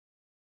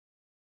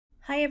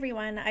Hi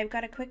everyone, I've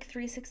got a quick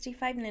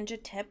 365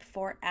 Ninja tip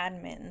for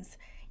admins.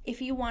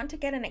 If you want to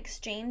get an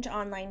Exchange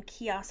Online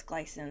Kiosk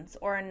license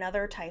or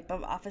another type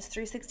of Office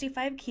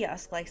 365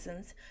 kiosk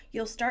license,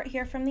 you'll start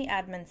here from the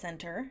Admin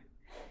Center.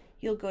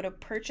 You'll go to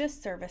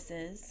Purchase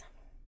Services.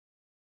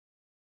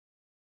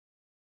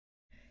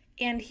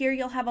 And here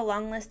you'll have a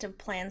long list of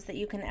plans that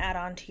you can add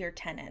on to your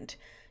tenant.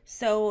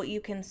 So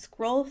you can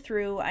scroll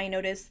through. I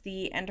noticed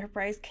the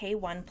Enterprise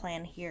K1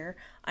 plan here.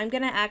 I'm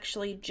going to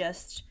actually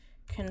just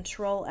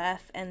Control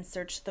F and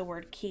search the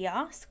word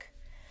kiosk.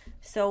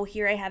 So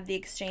here I have the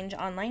Exchange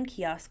Online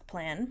Kiosk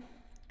plan.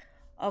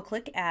 I'll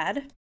click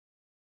Add.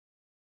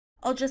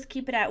 I'll just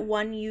keep it at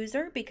one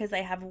user because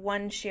I have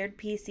one shared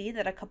PC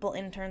that a couple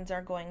interns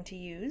are going to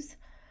use.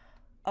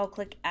 I'll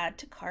click Add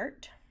to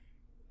Cart.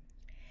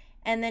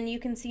 And then you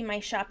can see my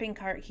shopping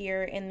cart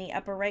here in the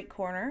upper right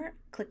corner.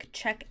 Click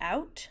Check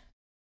Out.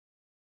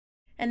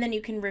 And then you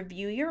can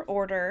review your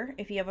order.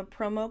 If you have a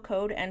promo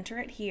code, enter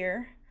it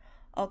here.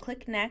 I'll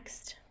click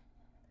Next.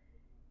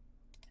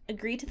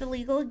 Agree to the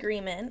legal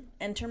agreement,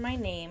 enter my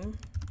name.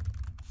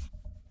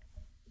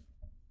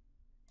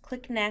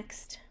 Click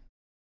Next.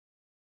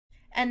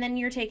 And then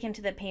you're taken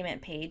to the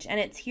payment page, and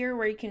it's here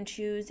where you can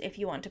choose if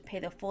you want to pay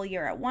the full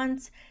year at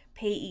once,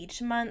 pay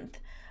each month,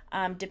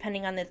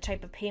 depending on the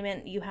type of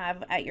payment you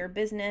have at your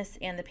business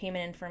and the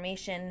payment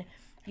information.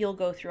 You'll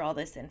go through all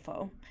this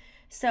info.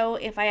 So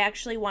if I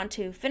actually want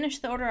to finish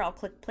the order, I'll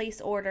click Place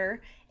Order,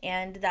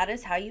 and that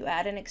is how you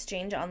add an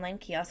Exchange Online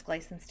Kiosk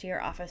license to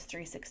your Office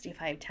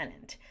 365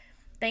 tenant.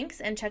 Thanks,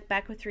 and check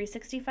back with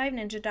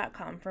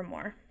 365ninja.com for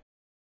more.